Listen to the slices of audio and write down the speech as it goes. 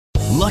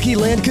Lucky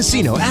Land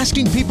Casino,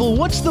 asking people,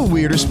 what's the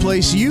weirdest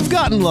place you've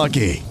gotten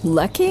lucky?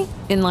 Lucky?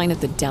 In line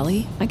at the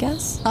deli, I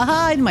guess?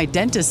 Aha, in my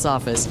dentist's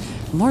office.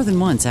 More than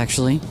once,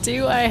 actually.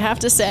 Do I have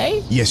to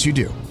say? Yes, you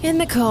do. In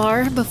the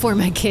car before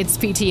my kids'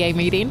 PTA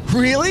meeting.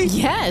 Really?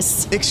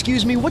 Yes.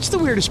 Excuse me, what's the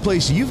weirdest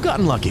place you've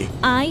gotten lucky?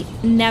 I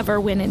never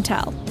win and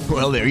tell.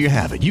 Well, there you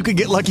have it. You can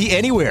get lucky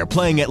anywhere,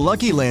 playing at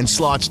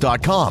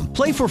LuckyLandSlots.com.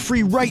 Play for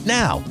free right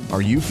now.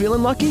 Are you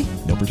feeling lucky?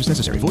 No purchase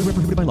necessary. Void where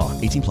prohibited by law.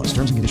 18 plus.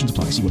 Terms and conditions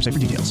apply. See website for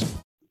details.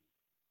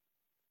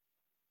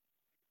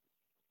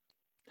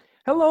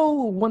 Hello,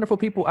 wonderful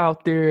people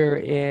out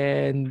there,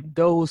 and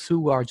those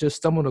who are just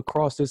stumbling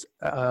across this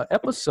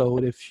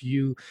episode. If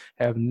you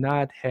have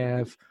not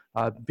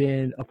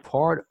been a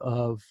part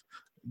of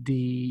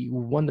the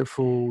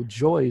wonderful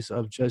joys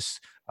of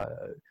just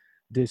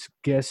this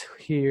guest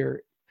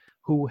here,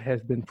 who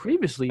has been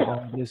previously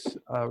on this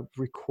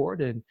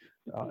recorded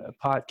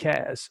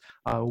podcast,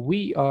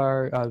 we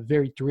are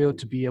very thrilled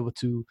to be able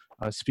to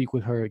speak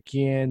with her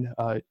again.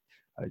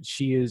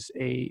 She is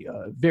a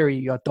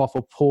very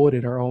thoughtful poet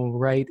in her own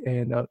right,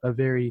 and a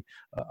very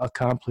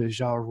accomplished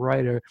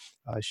writer.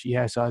 She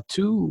has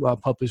two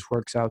published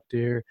works out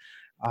there,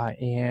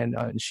 and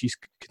she's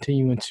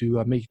continuing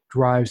to make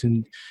drives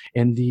in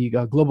the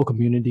global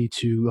community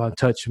to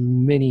touch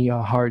many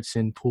hearts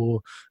and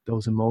pull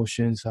those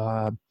emotions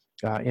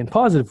in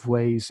positive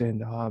ways,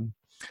 and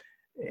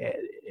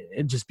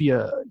just be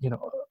a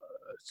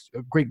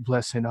great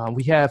blessing.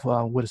 We have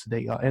with us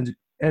today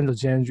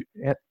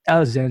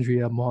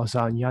Alexandria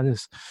Mauzan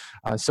Yanis.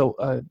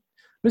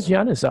 Ms.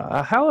 Yanis,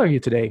 how are you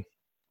today?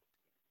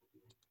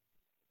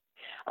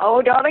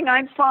 Oh, darling,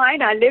 I'm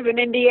fine. I live in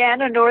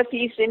Indiana,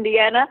 northeast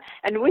Indiana,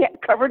 and we're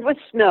covered with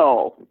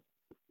snow.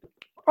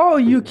 Oh,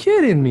 you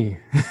kidding me?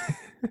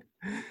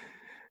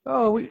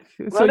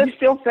 It's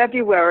still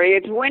February.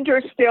 It's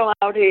winter still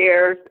out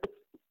here.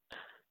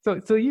 So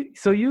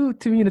you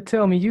to me to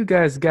tell me you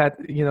guys got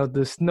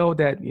the snow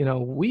that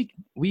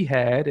we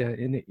had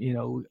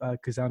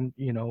because I'm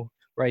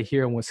right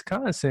here in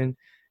Wisconsin,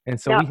 and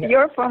so now,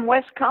 you're from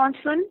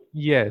Wisconsin?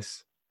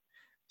 Yes.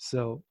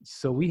 So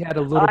we had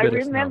a little bit of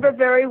snow. I remember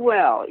very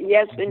well.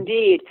 Yes,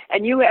 indeed.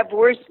 And you have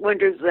worse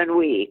winters than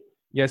we.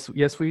 Yes,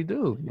 we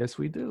do.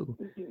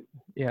 Mm-hmm.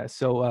 Yeah.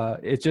 So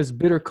it's just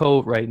bitter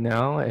cold right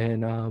now,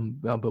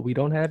 and but we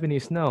don't have any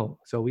snow.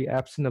 So we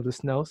absent of the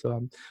snow.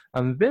 So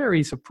I'm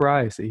very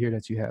surprised to hear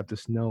that you have the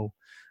snow.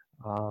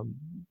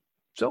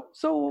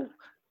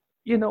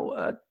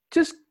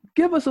 Just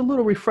give us a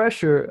little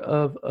refresher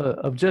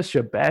of just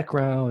your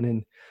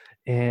background,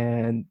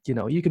 and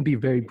you can be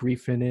very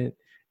brief in it,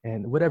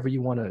 and whatever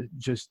you want to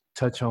just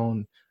touch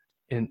on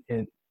in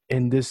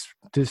this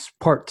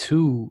part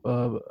two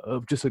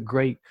of just a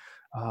great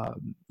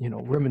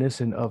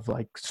reminiscent of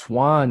like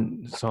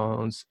swan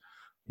songs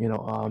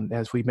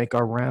as we make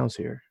our rounds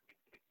here.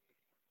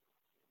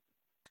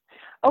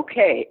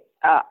 Okay,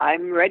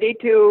 I'm ready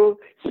to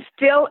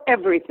spill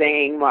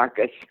everything,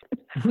 Marcus.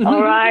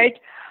 All right.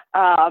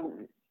 I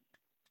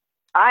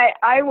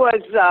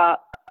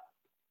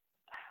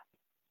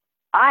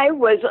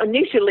was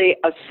initially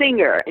a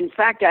singer. In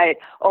fact, I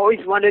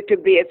always wanted to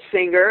be a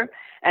singer.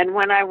 And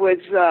when I was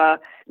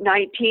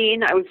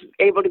 19, I was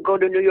able to go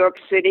to New York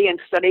City and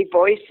study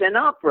voice and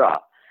opera.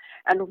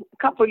 And a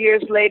couple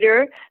years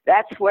later,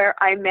 that's where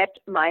I met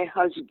my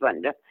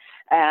husband.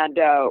 And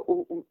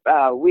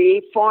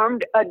we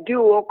formed a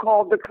duo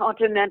called the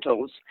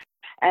Continentals.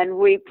 And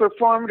we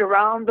performed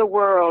around the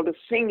world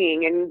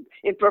singing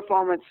in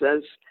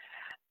performances.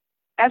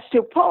 As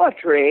to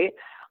poetry,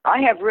 I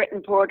have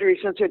written poetry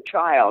since a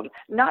child,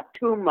 not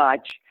too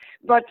much,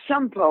 but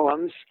some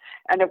poems.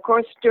 And of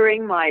course,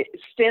 during my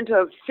stint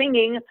of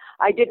singing,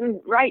 I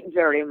didn't write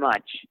very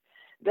much.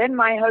 Then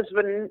my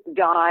husband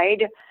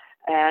died,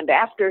 and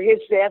after his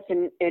death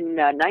in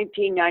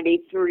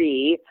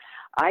 1993,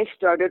 I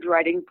started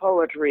writing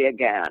poetry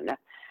again.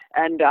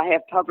 And I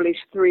have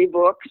published 3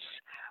 books.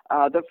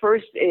 The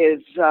first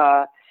is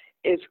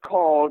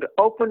called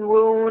Open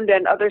Wound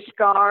and Other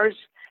Scars.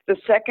 The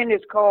second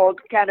is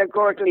called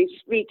Categorically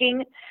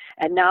Speaking,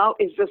 and now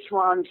is the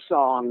Swan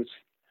Songs.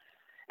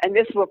 And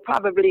this will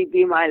probably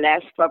be my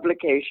last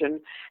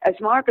publication. As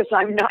Marcus,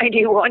 I'm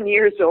 91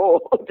 years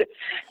old,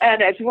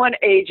 and as one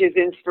ages,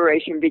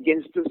 inspiration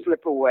begins to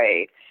slip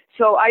away.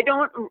 So I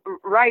don't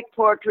write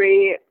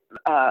poetry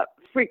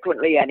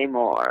frequently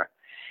anymore.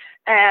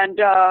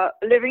 And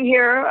living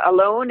here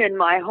alone in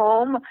my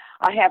home,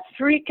 I have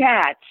 3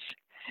 cats,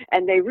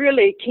 and they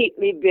really keep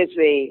me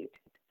busy.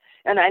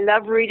 And I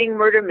love reading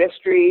murder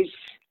mysteries,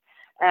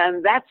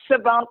 and that's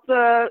about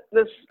the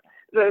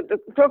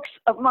crux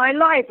of my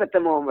life at the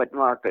moment,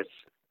 Marcus.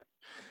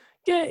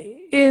 Yeah,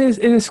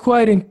 it's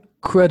quite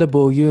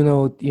incredible.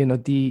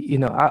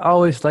 I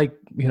always like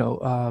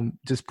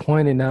just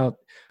pointing out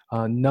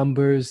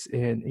numbers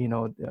and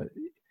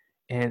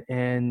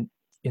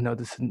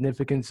the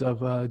significance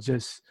of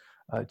just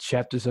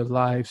chapters of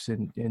lives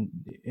and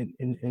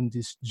in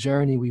this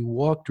journey we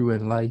walk through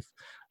in life.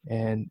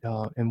 And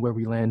where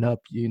we land up,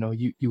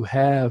 you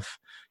have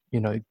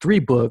 3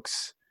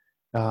 books,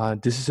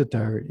 This is the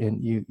third,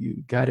 and you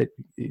got it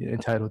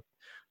entitled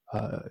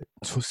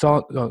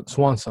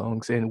Swan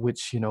Songs, in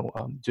which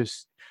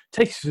just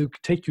take you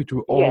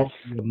through Yes. all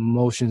the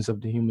emotions of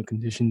the human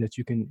condition that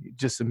you can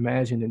just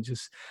imagine and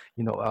just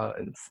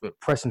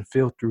press and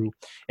feel through.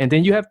 And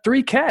then you have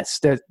three cats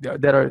that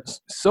are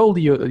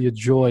solely your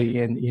joy,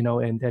 and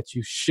that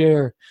you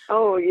share.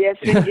 Oh, yes,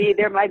 indeed.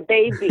 They're my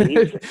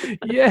babies.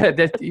 Yeah,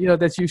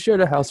 that you share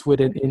the house with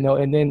it,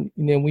 and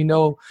then we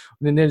know.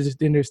 Then there's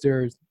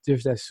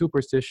that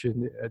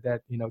superstition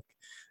that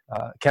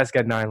cats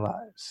got 9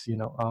 lives,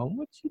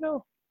 which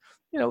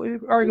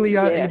arguably,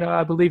 Yes.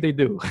 I believe they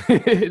do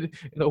in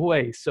a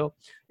way. So,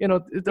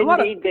 it's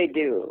Indeed, they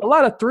do. a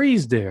lot of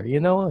threes there,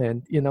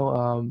 and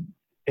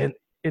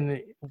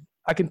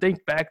I can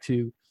think back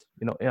to,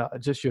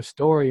 just your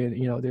story, and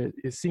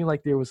it seemed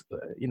like there was,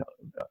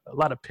 a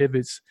lot of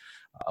pivots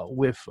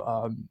with,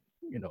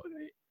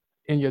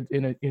 in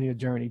your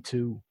journey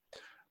to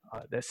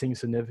that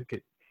seems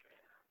significant.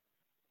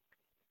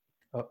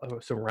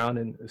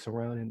 Surrounding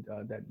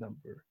that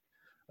number.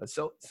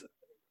 So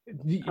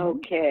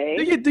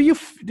Okay. do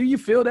you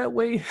feel that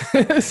way?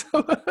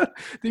 So,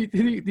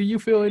 do you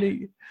feel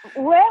any?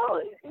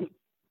 Well,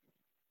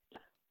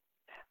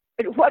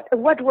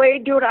 what way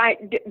do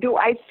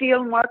I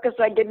feel, Marcus?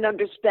 I didn't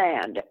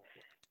understand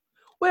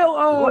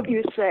Well, what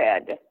you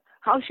said.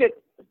 How should?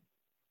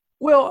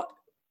 well,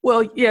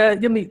 yeah.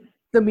 Let me.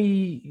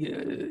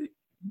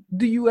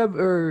 Do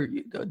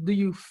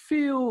you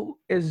feel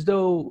as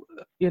though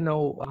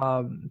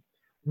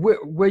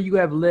where you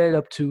have led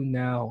up to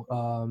now,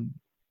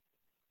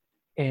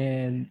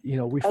 and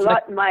A reflect?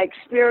 lot, my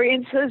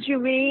experiences, you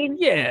mean?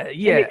 Yeah,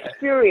 An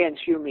experience,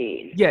 you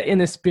mean? yeah,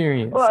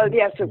 inexperience. Well,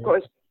 yes, of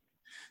course.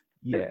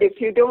 Yeah, If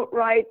you don't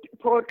write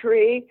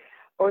poetry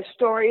or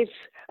stories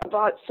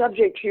about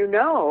subjects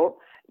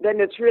then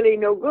it's really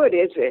no good,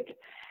 is it?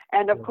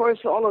 And of course,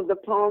 all of the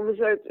poems,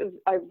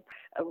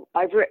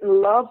 I've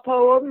written love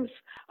poems,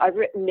 I've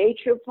written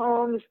nature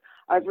poems,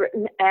 I've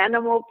written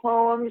animal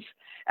poems,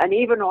 and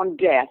even on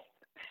death.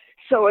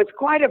 So it's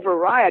quite a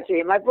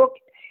variety. My book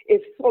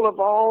is full of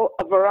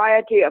a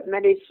variety of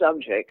many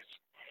subjects.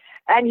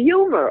 And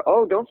humor.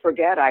 Oh, don't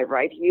forget, I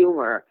write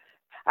humor.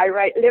 I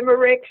write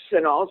limericks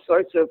and all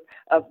sorts of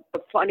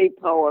funny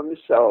poems.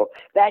 So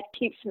that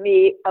keeps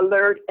me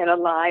alert and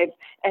alive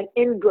and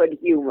in good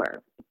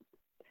humor.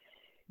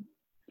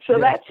 So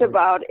Yeah. that's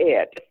about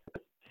it.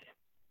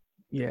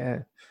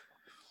 yeah.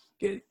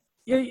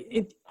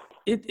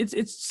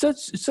 It's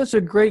such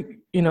a great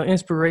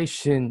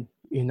inspiration,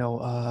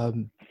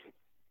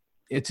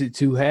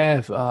 to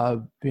have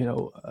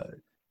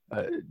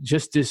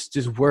just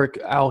this work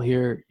out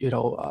here,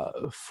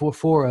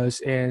 for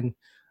us, and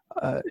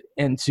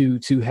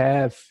to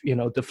have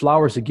the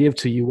flowers to give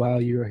to you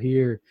while you're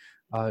here,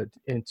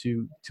 and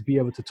to be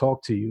able to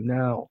talk to you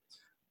now.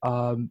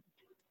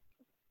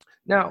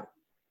 Now,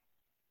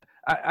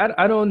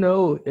 I don't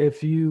know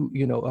if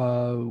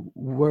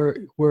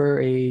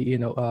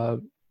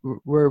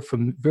were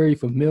very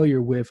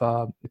familiar with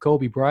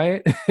Kobe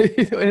Bryant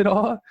at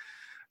all.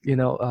 You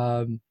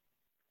know,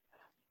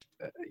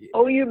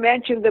 Oh, you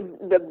mentioned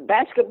the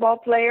basketball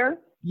player?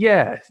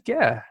 yeah.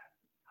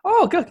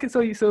 Oh, good.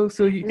 So you.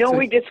 No, So,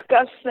 we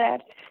discussed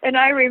that. And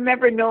I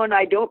remember, no, and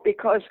I don't,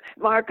 because,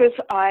 Marcus,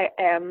 I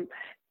am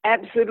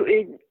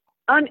absolutely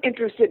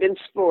uninterested in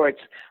sports.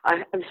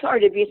 I'm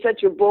sorry to be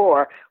such a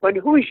bore. When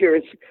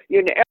Hoosiers,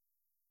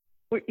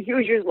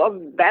 Hoosiers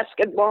love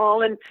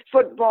basketball and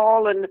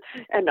football, and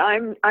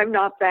I'm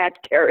not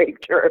that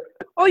character.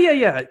 oh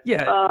yeah.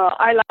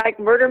 I like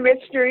murder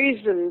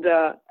mysteries and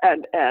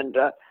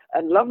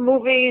love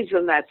movies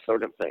and that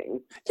sort of thing.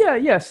 Yeah,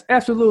 yes,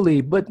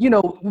 absolutely. But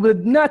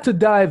but not to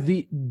dive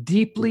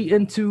deeply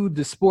into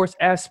the sports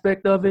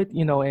aspect of it,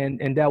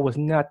 and that was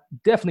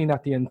definitely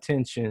not the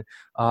intention.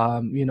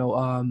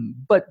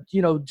 But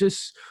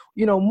just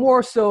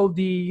more so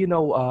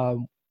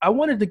I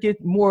wanted to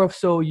get more of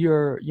so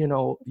your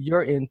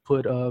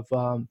input of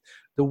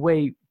the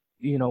way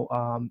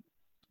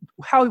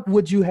how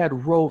would you had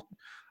wrote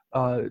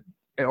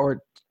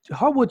or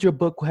how would your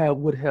book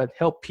would have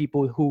helped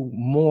people who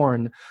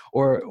mourn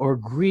or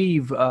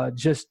grieve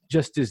just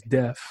this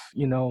death,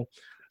 Well,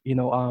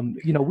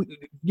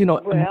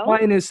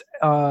 minus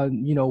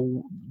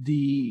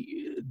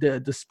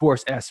the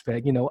sports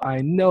aspect. I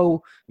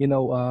know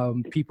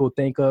people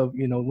think of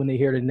when they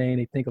hear the name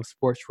they think of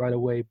sports right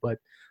away, but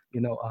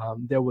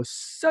there was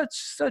such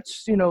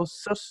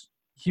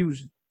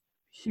huge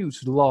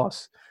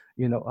loss,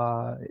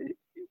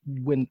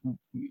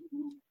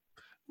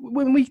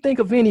 when we think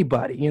of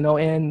anybody,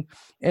 and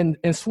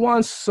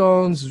Swan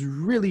songs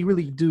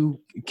really do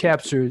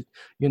capture,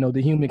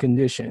 the human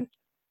condition.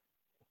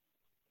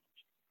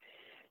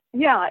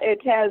 yeah,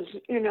 it has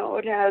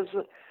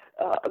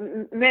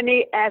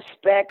many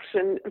aspects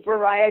and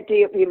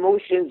variety of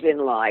emotions in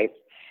life.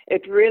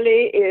 It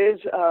really is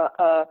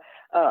a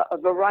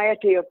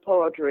variety of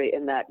poetry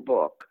in that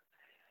book.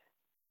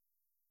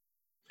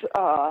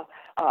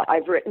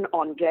 I've written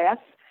on death,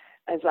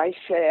 as I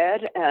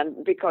said,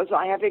 and because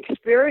I have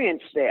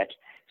experienced it.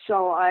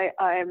 So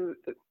I'm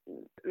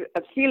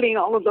feeling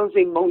all of those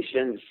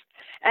emotions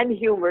and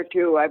humor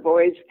too.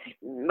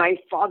 My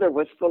father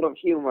was full of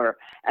humor,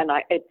 and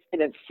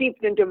it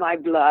seeped into my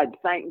blood.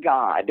 Thank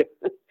God.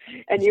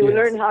 And you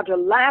learn how to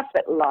laugh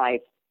at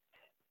life.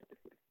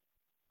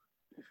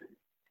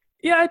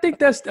 Yeah, I think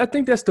that's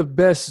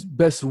the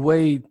best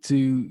way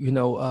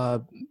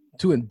to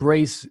to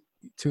embrace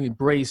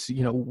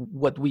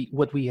what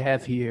we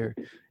have here,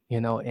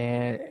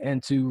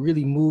 and to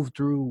really move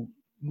through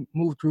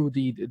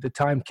the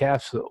time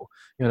capsule,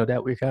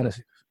 that we kind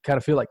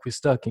of feel like we're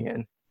stuck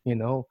in.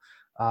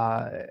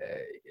 uh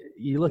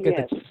you look at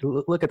Yes.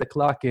 the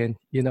clock, and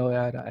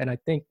I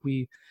think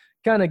we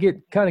kind of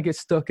get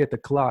stuck at the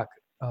clock,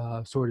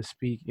 so to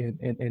speak,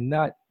 and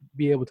not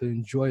be able to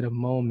enjoy the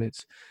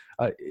moments.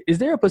 Is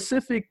there a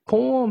specific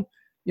poem,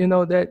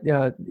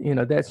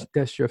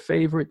 that's your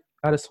favorite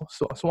out of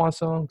Swan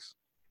songs?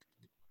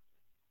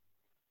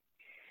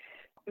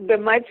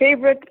 My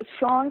favorite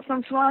song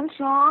from Swan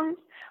Song.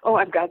 Oh,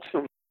 I've got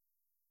some.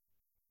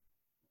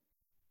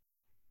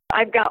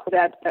 I've got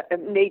that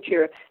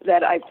nature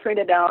that I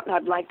printed out, and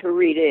I'd like to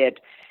read it.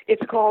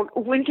 It's called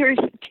Winter's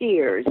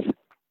Tears.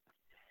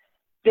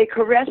 They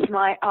caress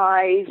my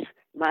eyes,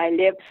 my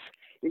lips,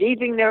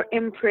 leaving their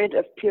imprint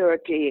of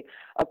purity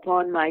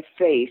upon my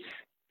face.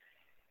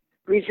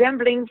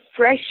 Resembling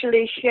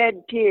freshly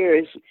shed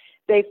tears,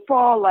 they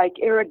fall like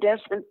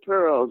iridescent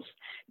pearls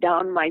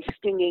down my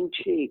stinging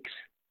cheeks.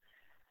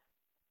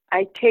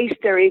 I taste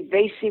their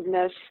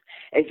evasiveness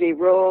as they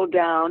roll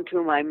down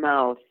to my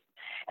mouth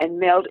and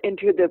melt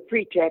into the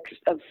pretext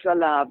of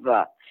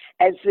saliva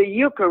as the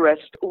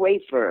Eucharist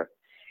wafer,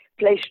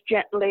 placed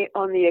gently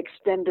on the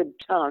extended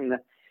tongue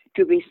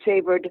to be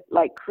savored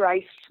like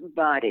Christ's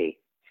body.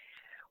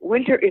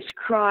 Winter is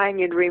crying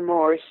in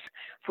remorse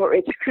for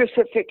its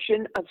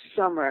crucifixion of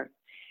summer,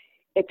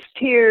 its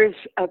tears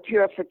of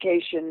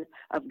purification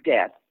of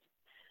death.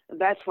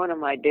 That's one of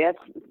my death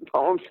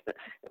poems.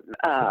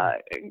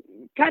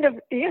 Kind of,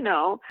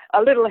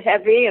 a little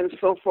heavy and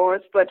so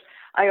forth, but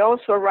I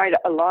also write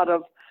a lot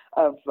of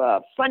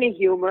funny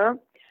humor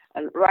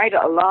and write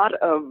a lot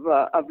of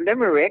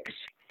limericks.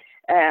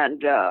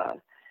 And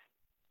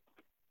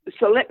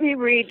so let me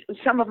read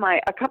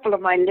a couple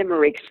of my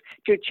limericks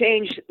to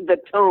change the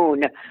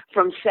tone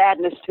from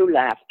sadness to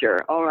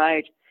laughter, all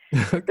right?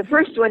 The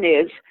first one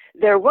is,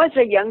 there was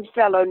a young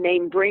fellow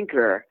named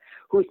Brinker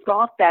who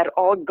thought that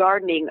all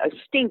gardening a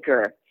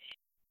stinker.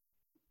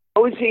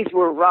 Posies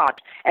were rot,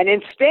 and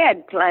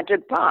instead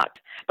planted pot,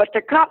 but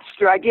the cops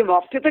dragged him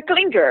off to the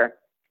clinker.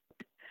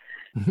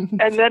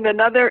 And then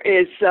another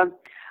is,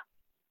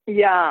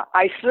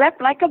 I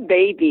slept like a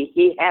baby,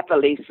 he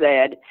happily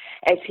said,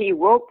 as he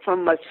woke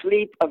from a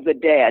sleep of the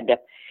dead.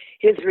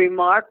 His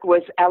remark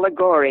was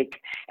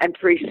allegoric and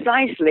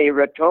precisely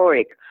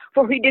rhetoric,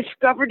 for he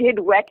discovered he'd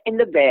wet in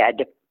the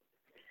bed.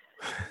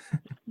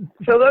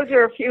 So those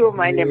are a few of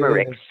my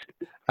limericks.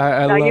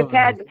 I now love you've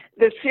had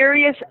the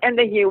serious and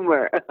the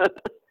humor.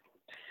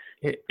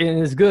 it. And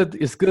it's good.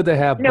 It's good to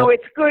have. No,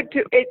 it's good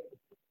to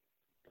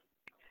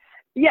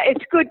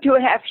it's good to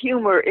have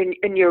humor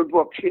in your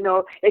books.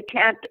 It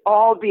can't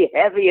all be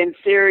heavy and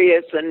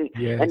serious and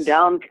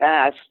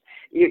downcast.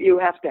 You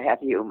have to have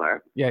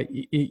humor. Yeah,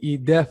 you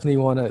definitely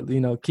want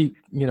to keep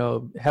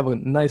have a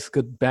nice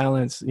good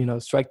balance.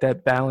 Strike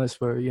that balance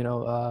for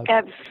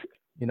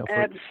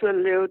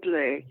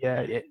absolutely.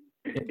 Yeah.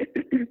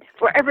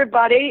 For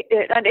everybody,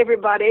 and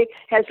everybody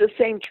has the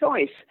same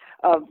choice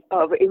of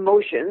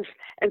emotions,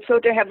 and so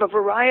to have a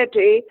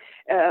variety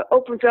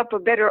opens up a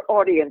better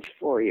audience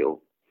for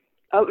you,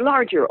 a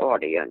larger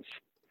audience.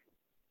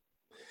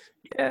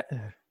 Yeah.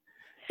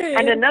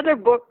 And another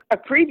book, a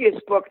previous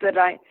book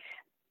I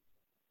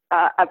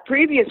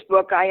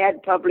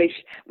had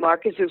published,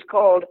 Marcus, is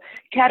called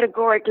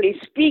Categorically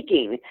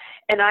Speaking,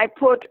 and I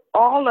put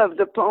all of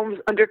the poems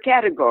under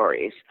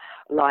categories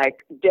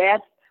like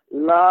death,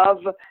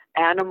 love,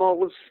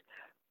 animals,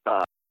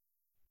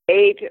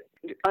 hate,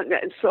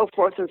 and so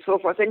forth,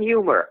 and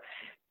humor.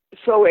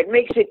 So it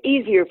makes it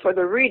easier for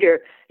the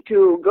reader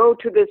to go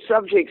to the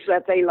subjects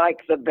that they like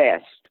the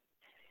best.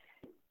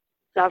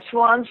 Now,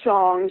 Swan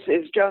Songs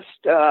is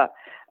just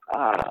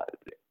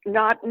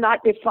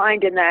not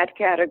defined in that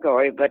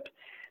category, but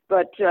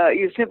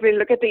you simply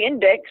look at the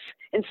index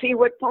and see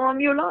what poem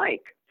you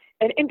like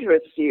and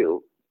interests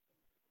you.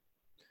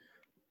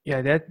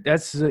 Yeah,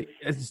 that's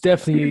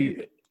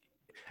definitely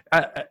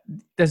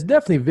that's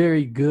definitely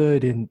very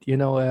good, and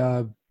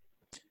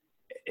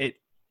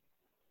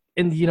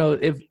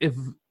if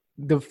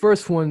the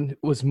first one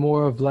was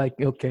more of like,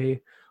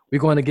 okay, we're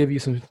going to give you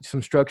some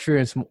structure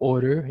and some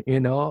order,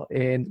 and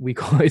we're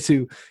going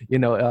to,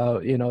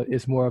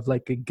 it's more of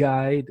like a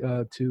guide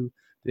to.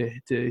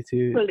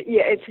 Well,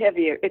 yeah, it's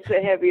heavier. It's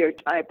a heavier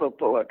type of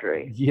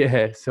poetry.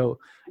 Yeah. So,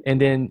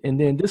 and then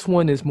this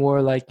one is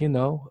more like,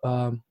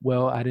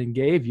 well, I didn't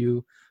give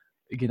you,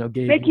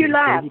 make you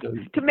laugh.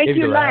 To make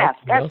you laugh.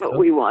 That's what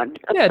we want.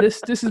 Yeah.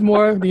 This is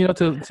more,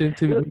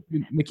 to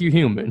make you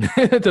human,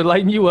 to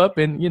lighten you up,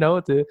 and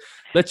to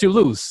let you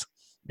loose.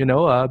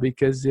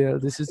 because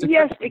this is the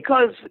Yes,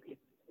 because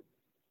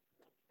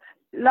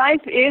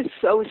life is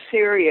so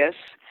serious,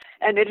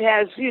 and it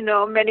has,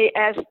 many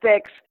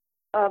aspects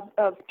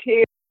of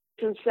tears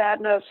and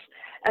sadness,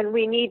 and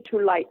we need to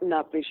lighten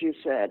up, as you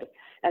said.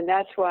 And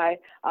that's why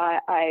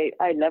I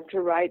love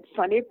to write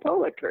funny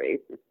poetry.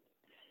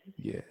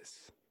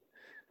 Yes.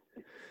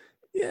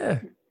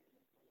 Yeah.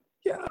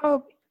 Yeah.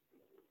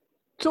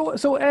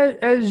 So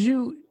as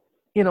you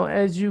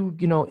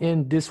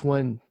in this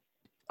one,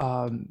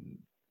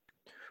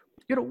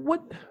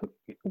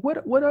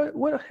 what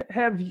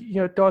have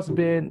your thoughts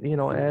been,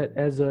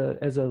 as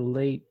a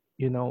late,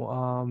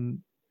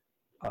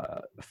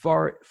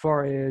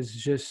 far as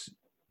just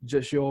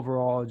your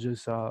overall you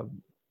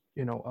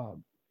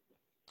know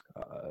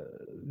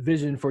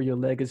vision for your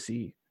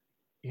legacy,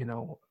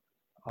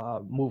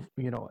 move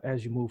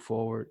as you move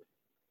forward.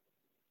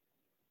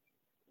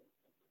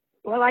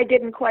 Well, I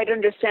didn't quite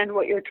understand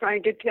what you're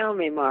trying to tell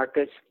me,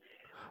 Marcus.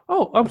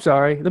 Oh, I'm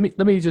sorry. Let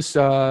me just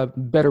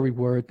better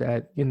reword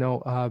that.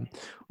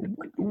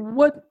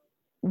 What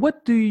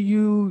do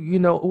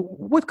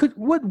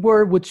what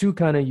word would you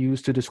kind of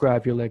use to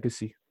describe your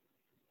legacy?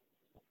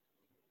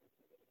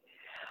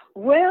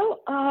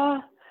 Well,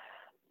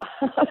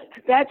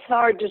 that's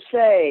hard to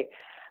say.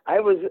 I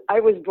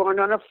was born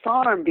on a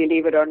farm,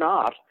 believe it or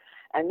not,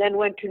 and then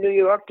went to New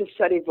York to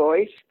study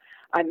voice.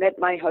 I met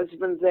my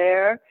husband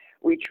there.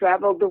 We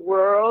traveled the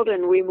world,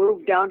 and we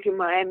moved down to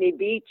Miami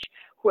Beach,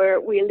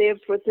 where we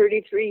lived for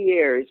 33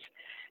 years.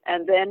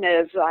 And then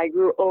as I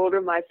grew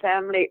older, my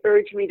family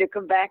urged me to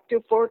come back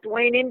to Fort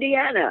Wayne,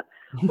 Indiana,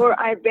 where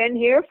I've been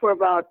here for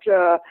about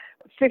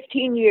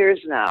 15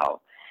 years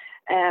now.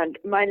 And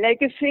my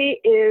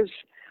legacy is,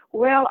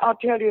 well, I'll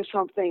tell you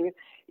something.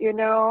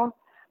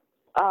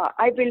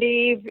 I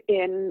believe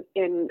in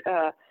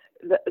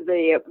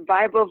the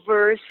Bible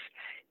verse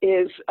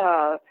is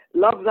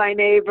love thy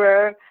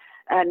neighbor,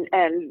 and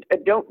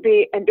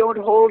don't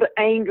hold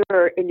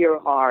anger in your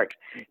heart.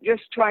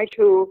 Just try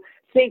to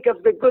think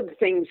of the good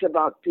things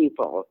about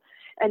people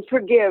and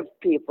forgive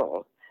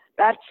people.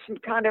 That's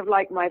kind of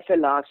like my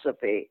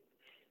philosophy.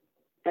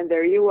 And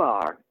there you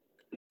are.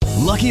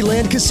 Lucky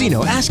Land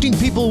Casino, asking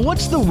people,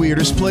 what's the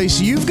weirdest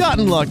place you've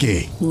gotten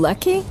lucky?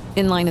 Lucky?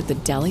 In line at the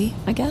deli,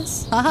 I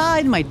guess? Aha,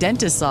 in my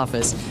dentist's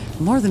office.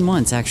 More than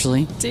once,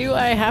 actually. Do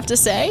I have to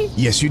say?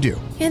 Yes, you do.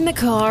 In the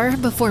car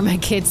before my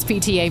kids'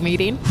 PTA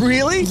meeting.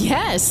 Really?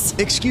 Yes.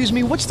 Excuse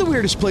me, what's the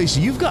weirdest place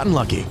you've gotten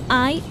lucky?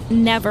 I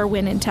never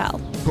win and tell.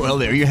 Well,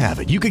 there you have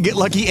it. You can get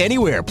lucky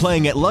anywhere,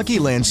 playing at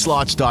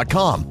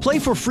LuckyLandSlots.com. Play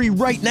for free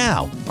right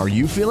now. Are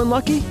you feeling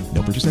lucky?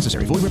 No purchase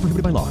necessary. Void where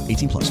prohibited by law.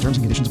 18+. Terms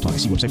and conditions apply.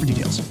 See website for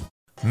details.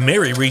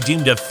 Mary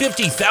redeemed a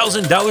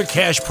 $50,000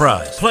 cash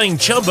prize playing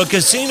Chumba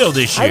Casino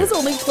this year. I was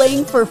only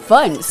playing for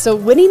fun, so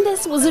winning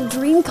this was a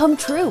dream come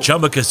true.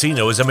 Chumba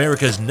Casino is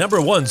America's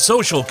 #1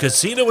 social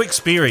casino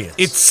experience.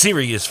 It's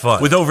serious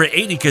fun. With over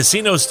 80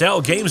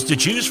 casino-style games to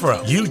choose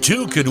from, you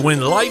too could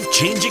win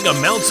life-changing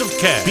amounts of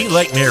cash. Be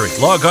like Mary.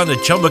 Log on to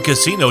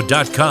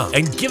ChumbaCasino.com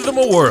and give them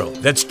a whirl.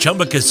 That's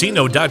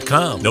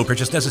ChumbaCasino.com. No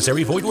purchase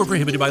necessary. Void where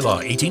prohibited by law.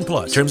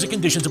 18+. Terms and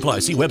conditions apply.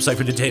 See website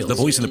for details. The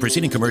voice in the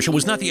preceding commercial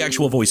was not the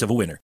actual voice of a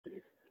winner.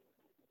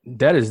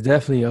 That is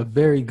definitely a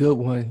very good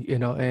one,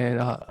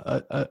 and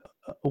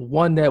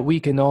one that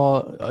we can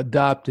all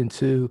adopt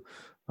into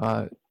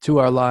to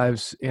our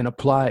lives and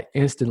apply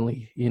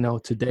instantly.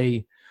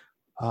 Today,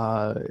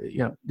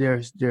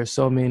 there's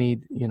so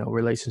many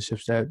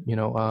relationships that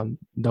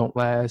don't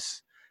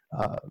last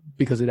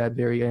because of that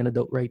very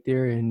antidote right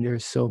there, and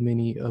there's so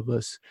many of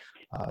us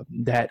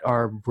that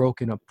are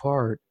broken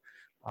apart.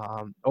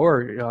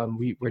 We're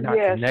not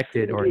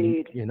connected,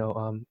 indeed.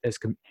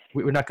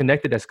 we're not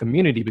connected as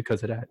community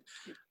because of that.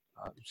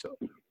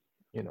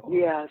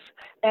 Yes,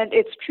 and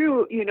it's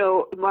true,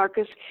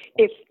 Marcus,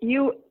 if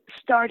you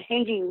start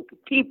hating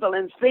people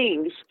and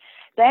things,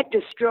 that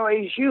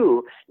destroys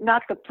you,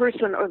 not the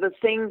person or the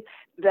thing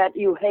that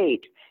you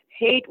hate.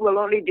 Hate will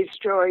only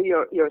destroy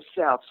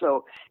yourself,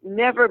 so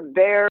never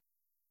bear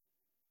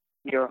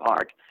your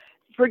heart.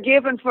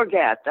 Forgive and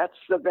forget. That's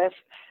the best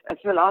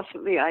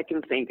philosophy I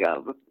can think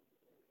of.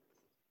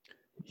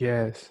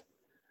 Yes,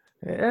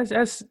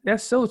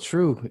 that's so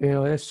true.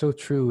 That's so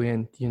true,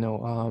 and you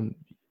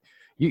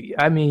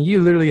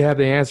literally have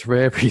the answer for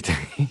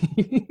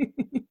everything.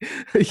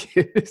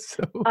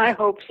 So. I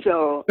hope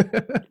so.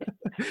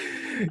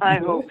 I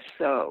hope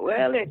so.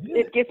 Well,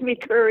 it gives me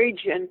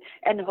courage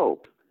and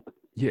hope.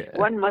 Yeah,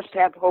 one must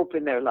have hope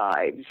in their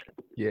lives.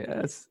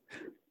 Yes.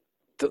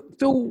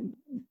 So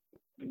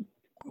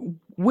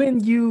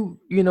when you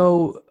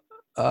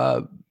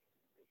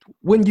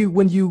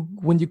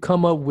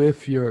come up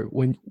with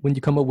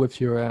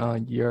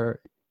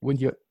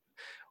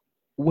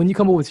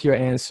your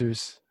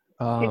answers,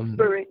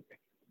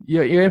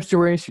 your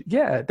inspiration,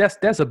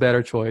 that's a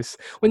better choice.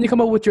 When you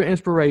come up with your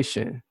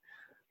inspiration,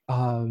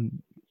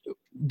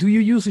 do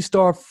you usually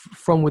start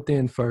from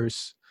within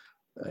first,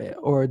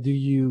 or do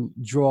you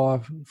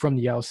draw from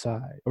the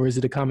outside, or is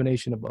it a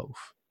combination of both?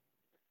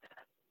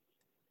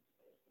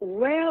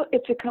 Well,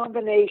 it's a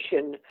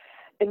combination.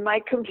 in my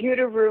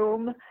computer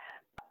room,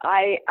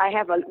 I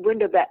have a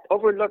window that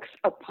overlooks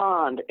a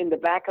pond in the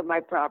back of my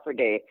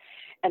property.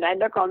 And I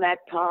look on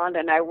that pond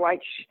and I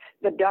watch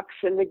the ducks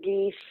and the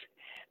geese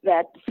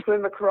that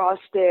swim across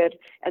it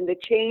and the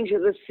change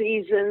of the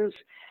seasons.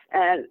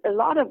 And a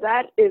lot of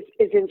that is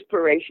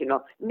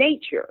inspirational.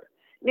 Nature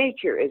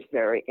is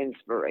very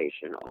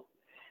inspirational.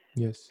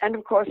 Yes. And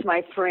of course,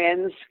 my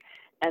friends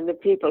and the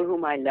people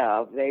whom I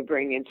love, they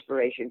bring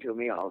inspiration to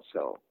me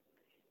also.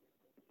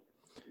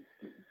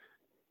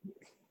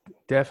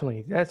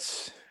 Definitely.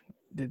 That's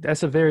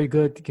a very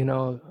good,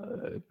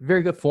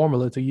 very good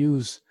formula to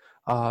use.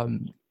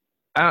 I'm,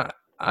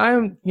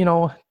 trying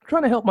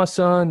to help my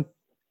son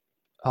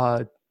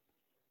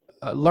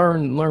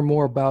learn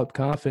more about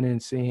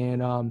confidence.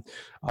 And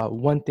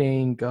one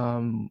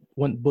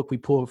book we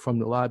pulled from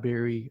the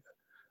library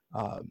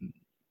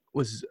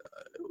was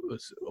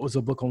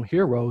a book on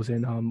heroes,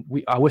 and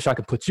I wish I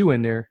could put you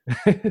in there.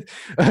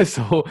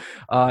 So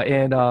I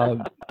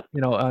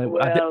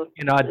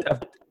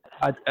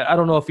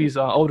don't know if he's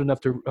old enough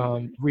to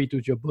read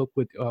through your book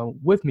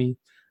with me,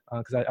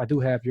 because I do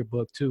have your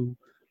book too.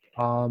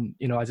 I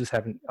just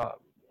haven't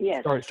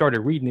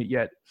started reading it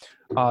yet.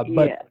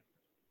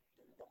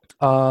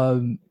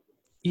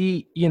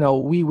 We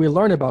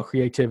learn about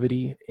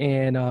creativity,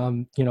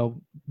 and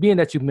being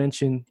that you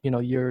mentioned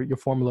your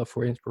formula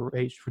for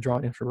inspiration, for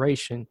drawing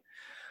inspiration,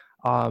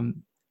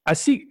 I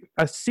see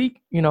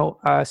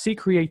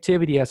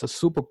creativity as a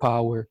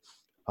superpower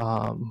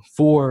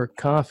for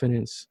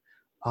confidence.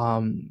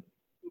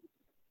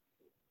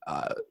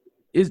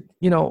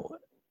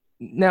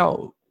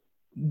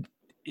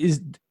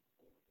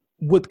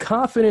 Would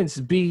confidence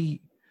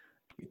be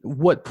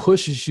what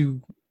pushes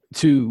you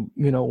to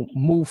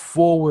move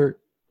forward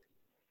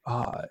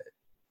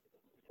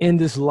in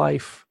this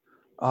life?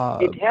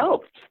 It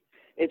helps.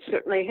 It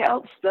certainly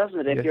helps,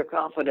 doesn't it, if you're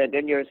confident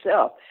in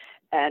yourself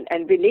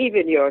and believe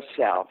in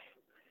yourself.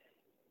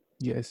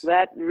 Yes.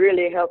 That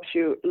really helps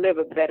you live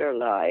a better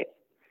life.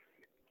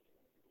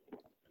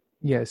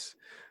 Yes,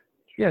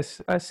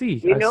 I see.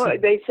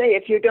 They say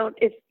if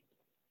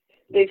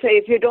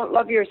you don't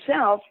love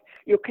yourself,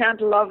 you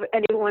can't love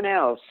anyone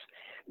else.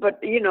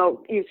 But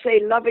you say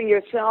loving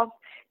yourself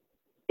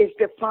is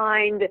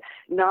defined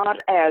not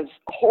as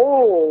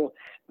whole,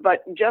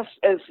 but just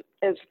as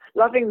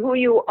loving who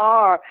you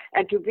are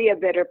and to be a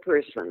better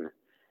person.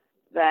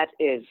 That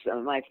is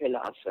my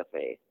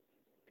philosophy.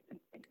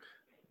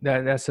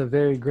 That's a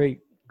very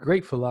great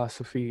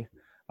philosophy,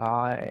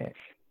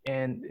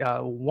 and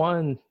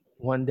one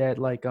that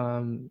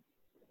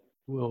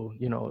will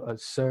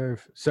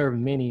serve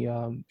many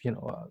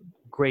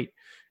great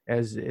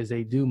as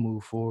they do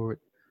move forward.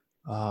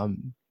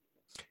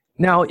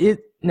 Now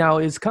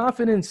is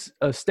confidence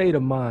a state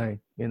of mind?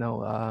 We're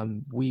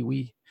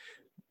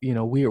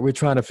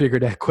trying to figure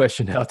that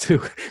question out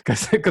too,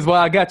 because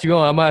while I got you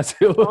on, I might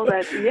still. Oh,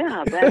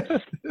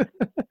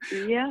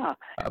 yeah.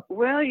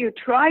 Well, you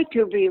try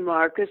to be,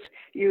 Marcus.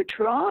 You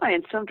try,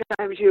 and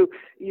sometimes you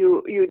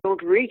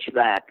don't reach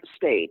that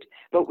state.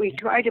 But we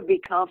try to be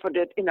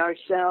confident in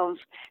ourselves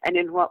and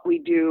in what we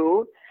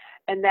do,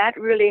 and that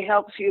really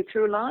helps you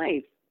through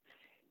life.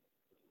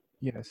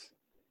 Yes.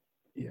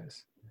 Yeah,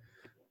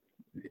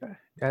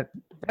 that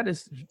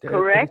is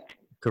correct.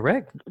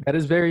 Correct. That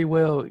is very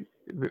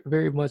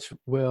much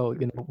well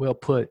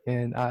put,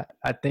 and I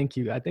thank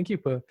you. I thank you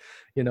for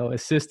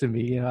assisting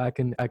me. I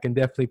can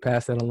definitely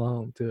pass that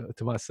along to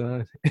my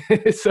son.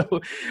 so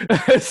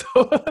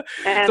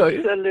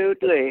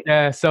absolutely.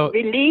 So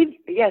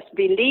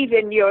believe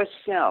in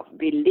yourself.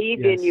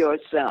 Believe in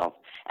yourself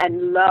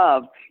and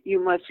love. You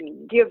must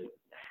give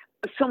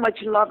so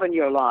much love in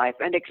your life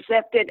and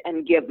accept it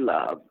and give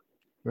love.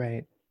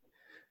 Right.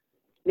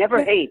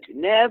 Never hate.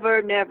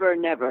 Never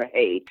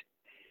hate.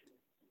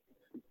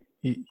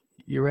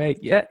 You're right.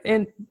 Yeah,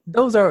 and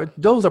those are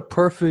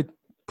perfect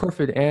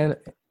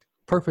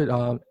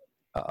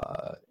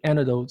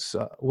antidotes.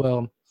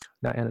 Well,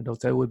 not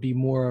antidotes. That would be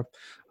more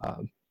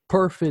the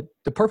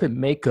perfect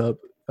makeup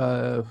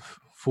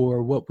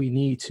for what we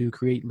need to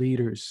create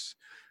leaders.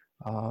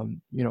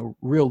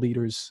 Real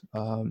leaders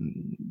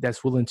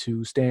that's willing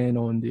to stand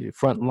on the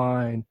front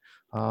line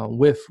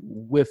with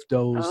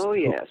those. Oh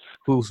yes.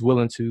 Who's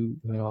willing to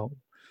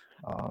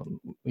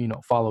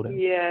follow them.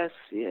 Yes.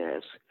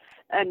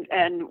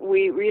 And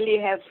we really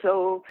have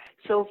so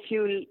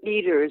few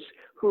leaders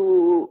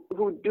who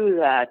do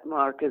that,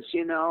 Marcus.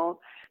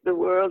 The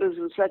world is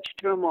in such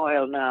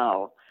turmoil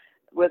now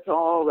with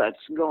all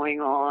that's going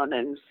on,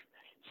 and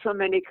so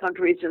many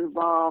countries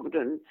involved,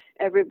 and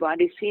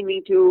everybody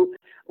seeming to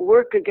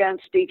work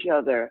against each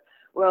other.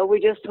 Well, we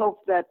just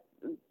hope that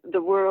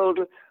the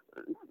world,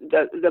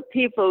 the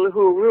people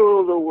who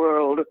rule the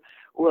world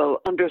will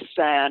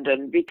understand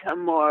and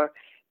become more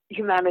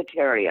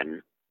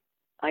humanitarian.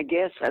 I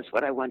guess that's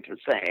what I want to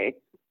say.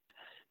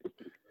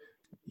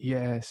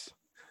 Yes.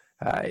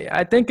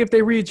 I think if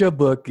they read your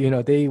book,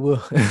 they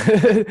will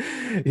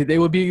they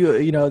will be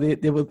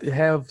they will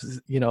have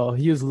a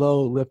huge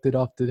load lifted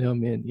off to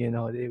them, and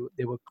they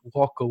will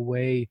walk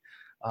away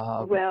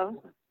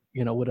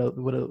with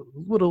a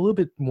little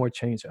bit more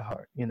change of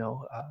heart.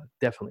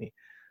 Definitely.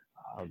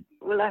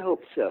 Well, I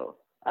hope so.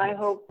 I Yes.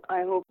 hope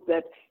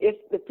that if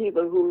the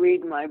people who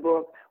read my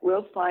book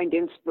will find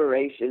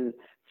inspiration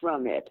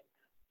from it.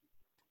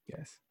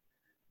 Yes,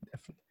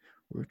 definitely.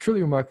 We're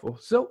truly remarkable.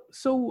 So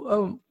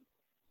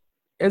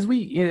as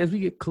we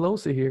get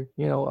closer here,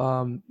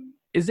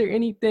 is there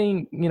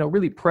anything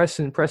really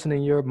pressing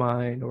in your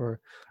mind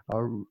or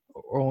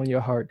on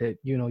your heart that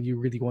you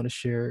really want to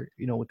share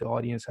with the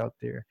audience out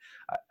there?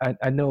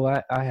 I know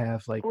I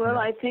have like Well,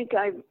 I think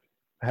I've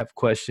I have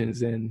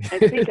questions and I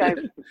think I've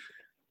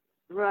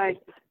right.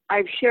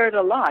 I've shared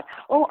a lot.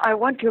 Oh, I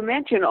want to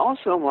mention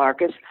also,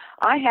 Marcus,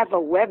 I have a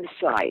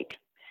website.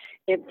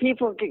 If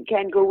people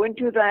can go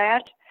into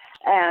that,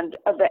 and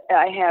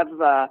I have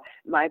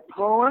my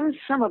poems,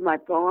 some of my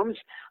poems.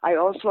 I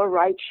also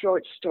write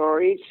short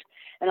stories,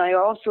 and I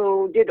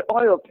also did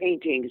oil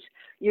paintings.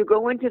 You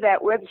go into that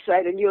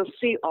website and you'll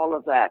see all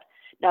of that.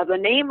 Now, the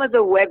name of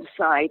the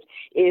website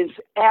is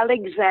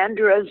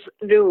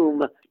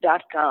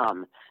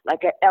alexandrasloom.com,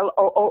 like a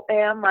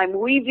Loom. I'm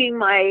weaving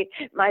my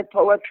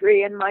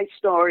poetry and my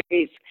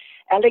stories.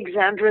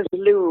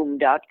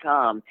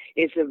 alexandrasloom.com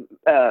is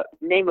the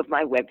name of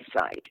my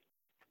website.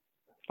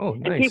 oh,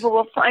 And nice. people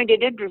will find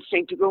it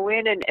interesting to go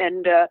in and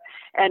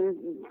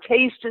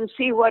taste and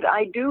see what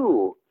I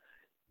do.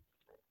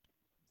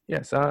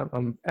 Yes,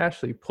 I'm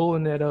actually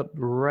pulling that up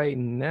right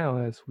now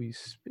as we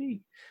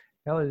speak.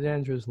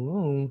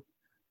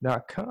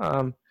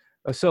 alexandrasloom.com.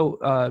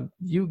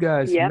 You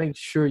guys Yep. make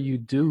sure you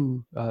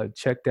do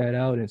check that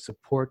out and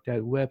support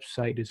that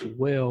website as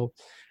well.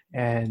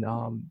 And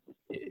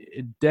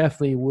it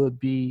definitely will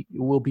be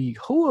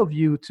who of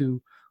you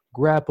to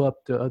grab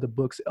up the other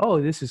books.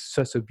 Oh, this is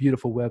such a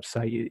beautiful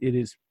website.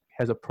 It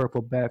has a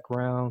purple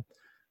background.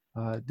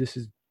 This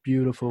is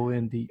beautiful,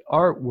 and the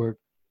artwork.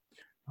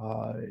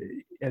 Uh,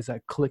 as I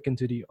click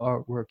into the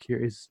artwork here,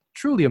 is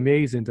truly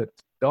amazing. The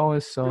dawn My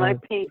sun.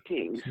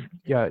 paintings.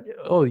 Yeah.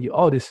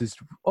 This is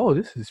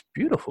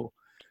beautiful.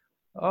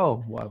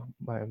 Oh, wow,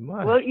 my.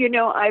 Well,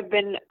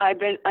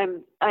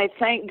 I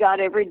thank God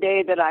every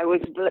day that I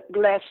was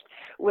blessed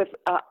with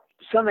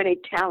so many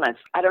talents.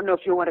 I don't know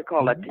if you want to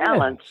call it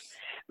talents,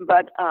 Yes.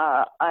 but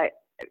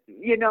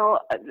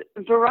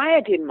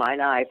variety in my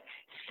life: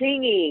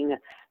 singing,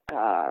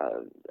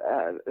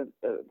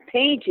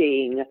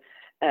 painting,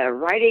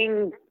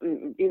 writing,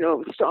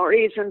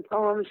 stories and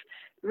poems.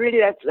 Really,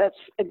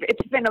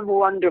 it's been a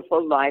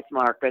wonderful life,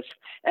 Marcus,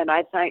 and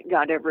I thank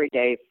God every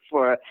day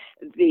for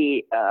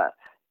the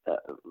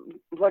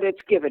what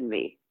it's given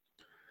me.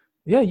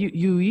 Yeah,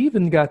 you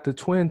even got the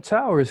Twin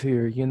Towers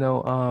here.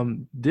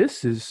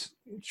 This is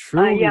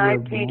truly Yeah, I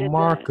painted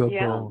that.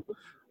 Yeah, remarkable.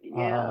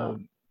 yeah.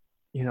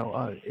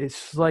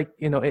 It's like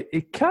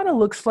it kind of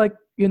looks like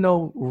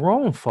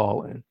Rome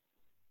falling.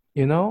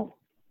 You know,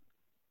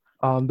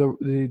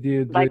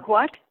 the Like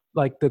what?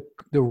 like the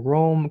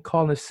Rome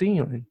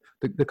Colosseum,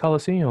 the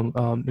Colosseum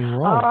in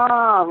Rome.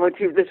 Ah, which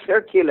is the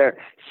circular,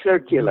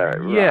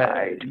 Yeah,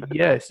 right?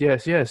 yes.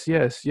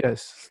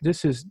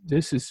 This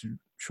is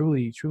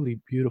truly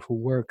beautiful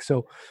work.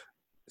 So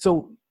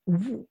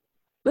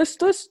let's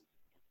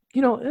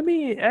let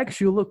me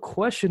ask you a little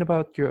question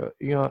about your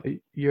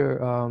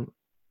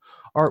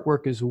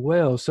artwork as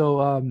well. So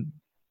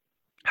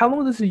how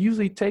long does it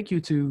usually take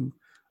you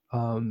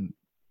um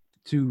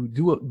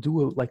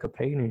do like a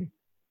painting?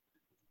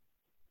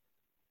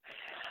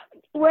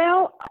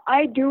 Well,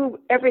 I do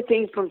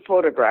everything from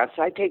photographs.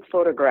 I take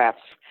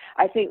photographs.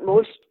 I think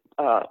most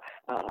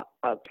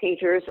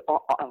painters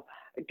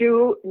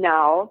do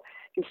now.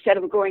 Instead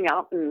of going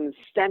out and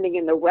standing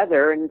in the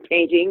weather and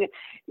painting,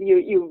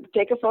 you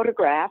take a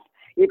photograph,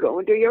 you go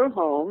into your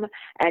home,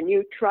 and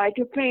you try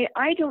to paint.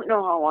 I don't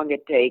know how long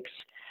it takes.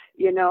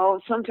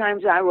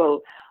 Sometimes I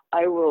will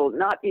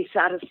not be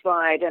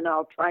satisfied, and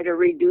I'll try to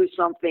redo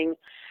something.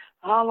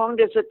 How long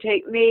does it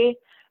take me?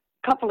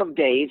 Couple of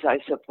days, I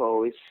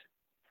suppose.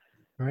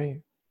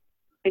 Right.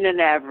 In an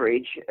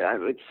average, I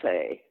would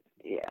say,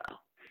 yeah.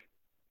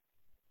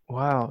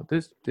 Wow.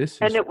 This is.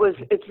 And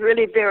it's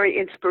really very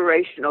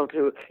inspirational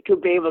to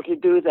be able to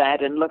do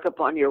that and look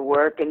upon your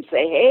work and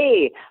say,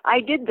 hey,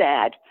 I did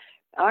that.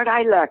 Aren't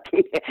I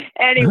lucky?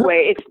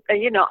 Anyway, it's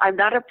I'm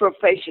not a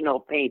professional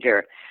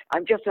painter.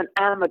 I'm just an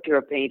amateur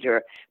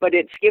painter, but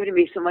it's given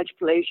me so much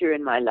pleasure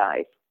in my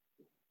life.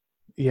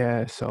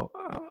 Yeah. So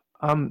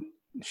I'm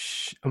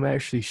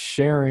actually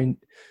sharing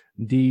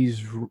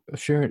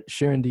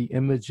sharing the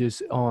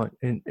images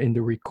in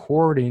the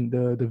recording,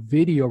 the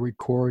video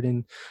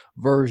recording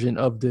version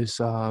of this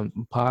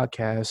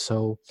podcast.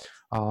 So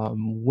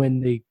when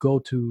they go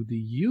to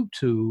the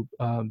YouTube,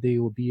 they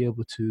will be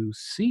able to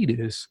see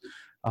this.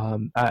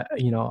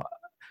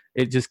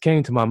 It just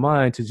came to my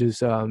mind to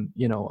just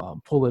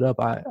pull it up.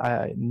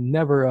 I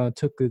never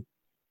took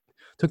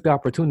the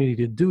opportunity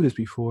to do this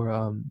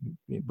before,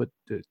 but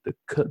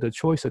the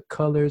choice of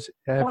colors,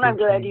 Well, I'm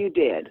glad everything. you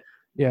did.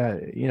 Yeah,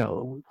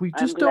 we I'm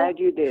just don't. glad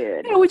you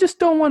did. Yeah, we just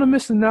don't want to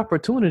miss an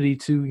opportunity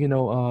to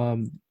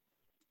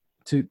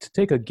to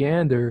take a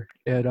gander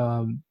at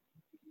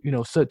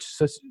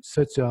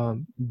such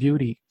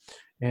beauty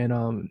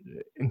and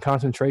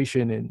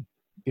concentration and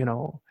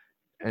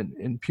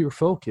and pure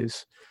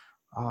focus.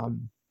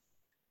 Um,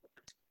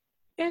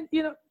 and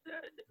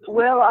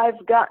Well, I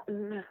have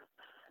gotten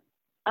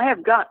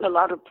a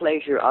lot of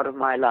pleasure out of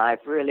my life,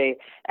 really,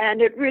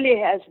 and it really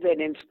has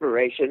been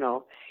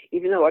inspirational,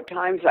 even though at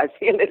times I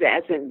feel it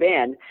hasn't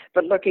been.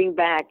 But looking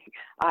back,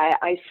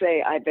 I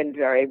say I've been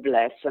very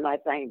blessed, and I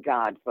thank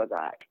God for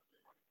that.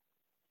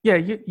 yeah,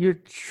 you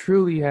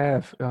truly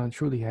have,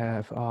 truly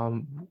have.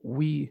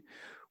 We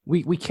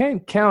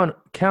can't count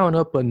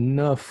up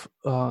enough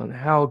on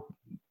how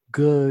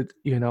good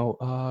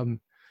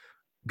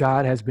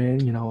God has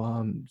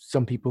been.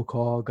 Some people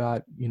call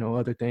God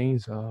other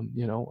things.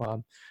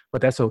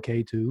 But that's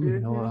okay too.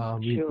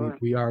 We Sure,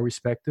 we are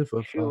respective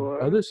of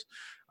sure. others.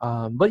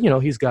 But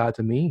He's God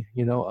to me.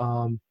 You know,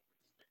 uh,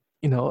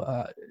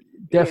 Yes.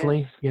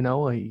 Definitely.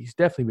 He's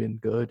definitely been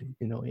good.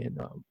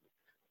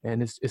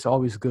 And it's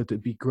always good to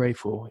be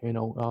grateful.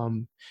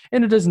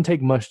 And it doesn't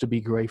take much to be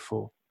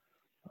grateful.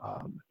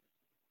 Um,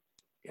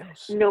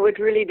 yes. No, it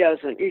really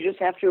doesn't. You just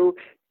have to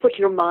put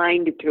your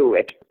mind to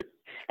it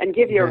and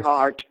give your Yes.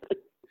 heart.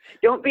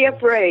 Don't be Yes.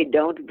 afraid.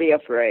 Don't be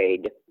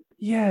afraid.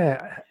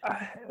 Yeah.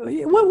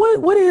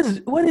 What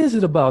is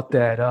it about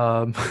that,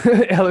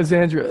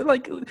 Alexandra?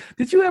 Like,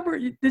 did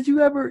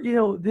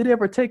it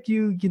ever take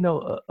you,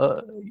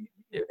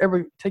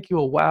 ever take you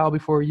a while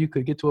before you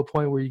could get to a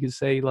point where you could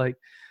say like,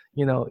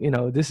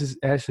 this is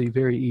actually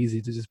very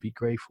easy to just be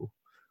grateful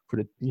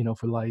for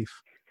for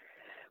life.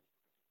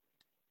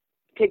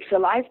 Takes a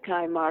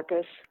lifetime,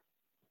 Marcus.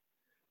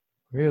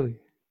 Really?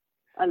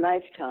 A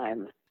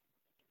lifetime.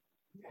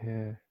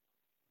 Yeah.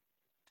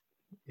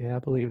 Yeah, I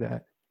believe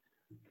that.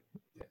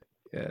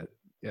 Yeah.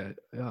 Yeah.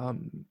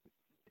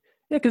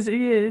 Yeah, because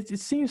it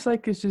seems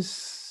like it's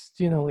just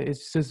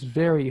it's just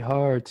very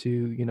hard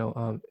to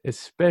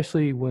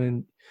especially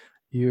when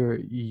you're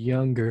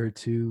younger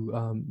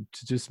to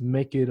just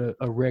make it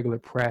a regular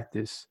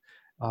practice.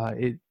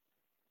 It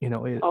you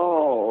know it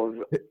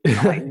Oh,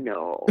 I it,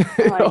 know.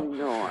 I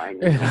know. I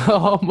it know.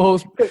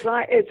 almost Because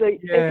as a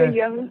yeah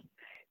young,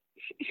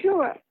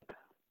 sure,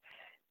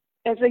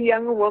 as a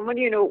young woman,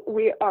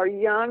 we are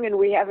young and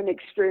we haven't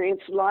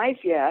experienced life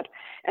yet,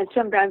 and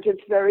sometimes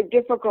it's very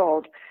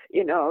difficult,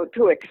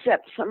 to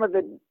accept some of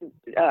the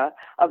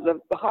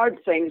hard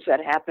things that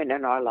happen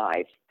in our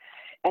life.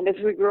 And as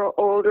we grow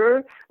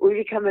older, we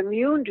become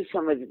immune to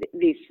some of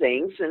these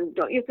things. And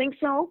don't you think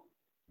so?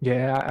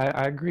 yeah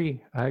I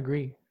agree. I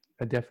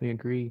definitely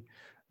agree.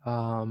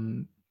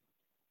 Um,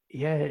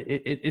 Yeah,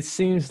 it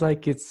seems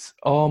like it's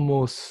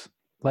almost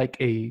like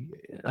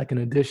an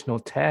additional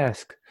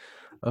task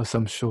of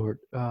some sort.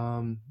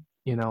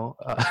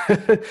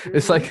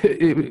 It's Hmm. like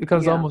it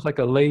becomes Yeah. almost like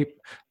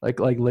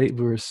like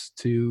laborers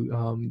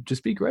to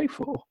just be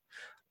grateful.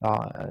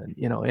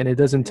 And it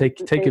doesn't take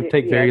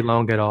very Yes,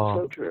 long at all.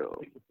 so true.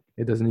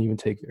 It doesn't even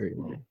take very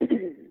long.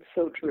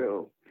 So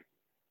true.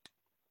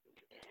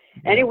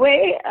 Yeah.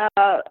 Anyway,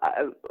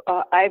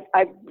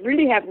 I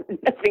really have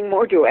nothing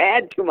more to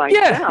add to Yeah,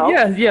 myself.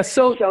 yeah, yeah.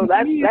 So So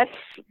that's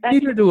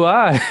neither do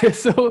I.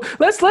 So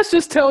let's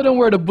just tell them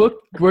where they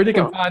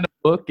can so. find the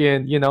book,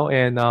 and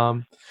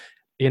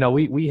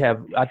we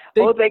have, I Oh,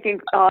 think. they can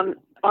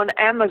on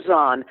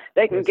Amazon.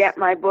 They can Yes. get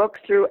my book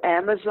through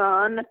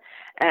Amazon,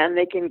 and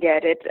they can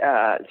get it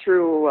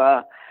through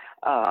uh,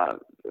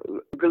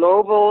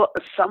 Global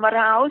Summit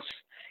House.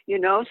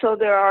 So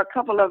there are a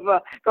couple of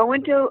go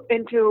into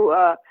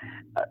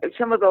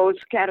some of those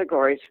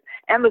categories.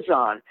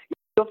 Amazon,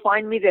 you'll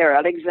find me there,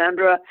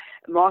 Alexandra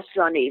Moss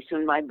Zanis,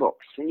 in my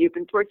books, and you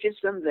can purchase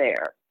them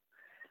there.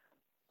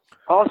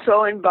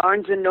 Also in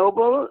Barnes and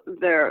Noble,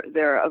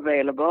 they're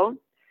available.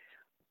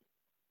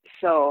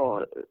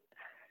 So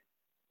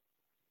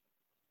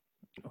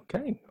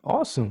Okay,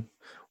 awesome.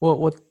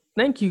 Well,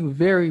 thank you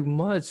very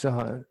much,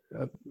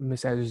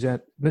 Miss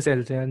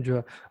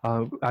Alexandra.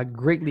 I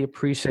greatly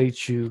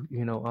appreciate you,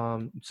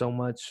 so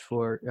much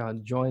for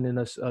joining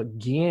us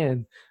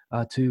again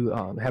to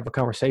have a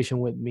conversation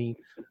with me.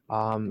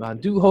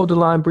 Do hold the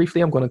line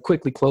briefly. I'm going to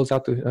quickly close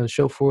out the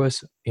show for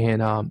us,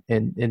 and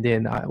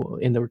then I will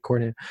end the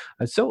recording.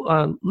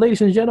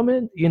 Ladies and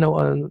gentlemen,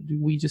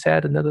 we just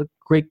had another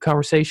great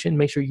conversation.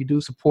 Make sure you do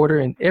support her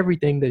and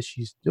everything that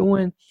she's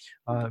doing.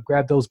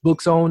 Grab those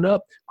books on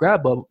up.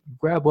 Grab up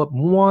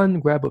one,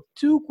 grab up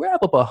two, grab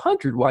up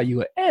 100 while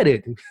you are at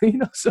it.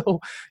 So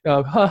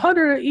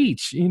 100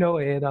 each. You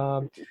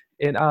don't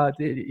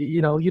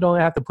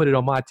have to put it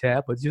on my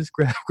tab, but just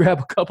grab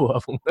a couple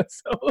of them.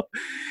 So,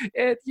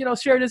 and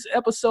share this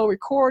episode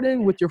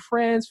recording with your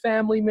friends,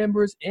 family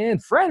members, and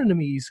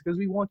frenemies, because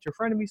we want your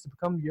frenemies to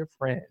become your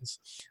friends.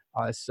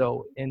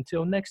 So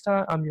until next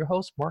time, I'm your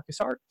host, Marcus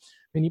Hart.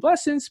 Many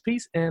blessings,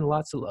 peace, and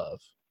lots of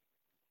love.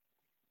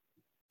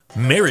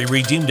 Mary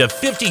redeemed a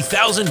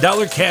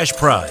 $50,000 cash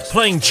prize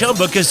playing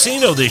Chumba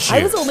Casino this year.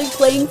 I was only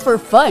playing for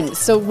fun,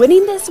 so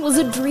winning this was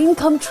a dream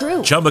come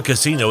true. Chumba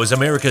Casino is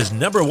America's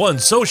 #1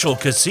 social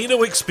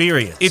casino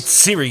experience. It's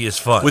serious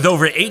fun. With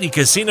over 80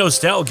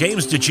 casino-style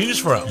games to choose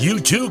from, you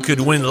too could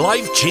win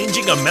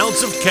life-changing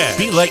amounts of cash.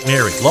 Be like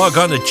Mary. Log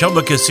on to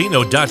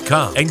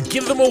ChumbaCasino.com and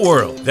give them a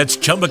whirl. That's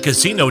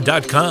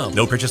ChumbaCasino.com.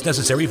 No purchase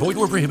necessary. Void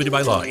where prohibited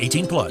by law.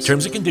 18+.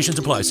 Terms and conditions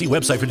apply. See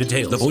website for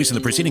details. The voice in the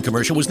preceding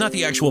commercial was not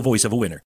the actual voice of a winner.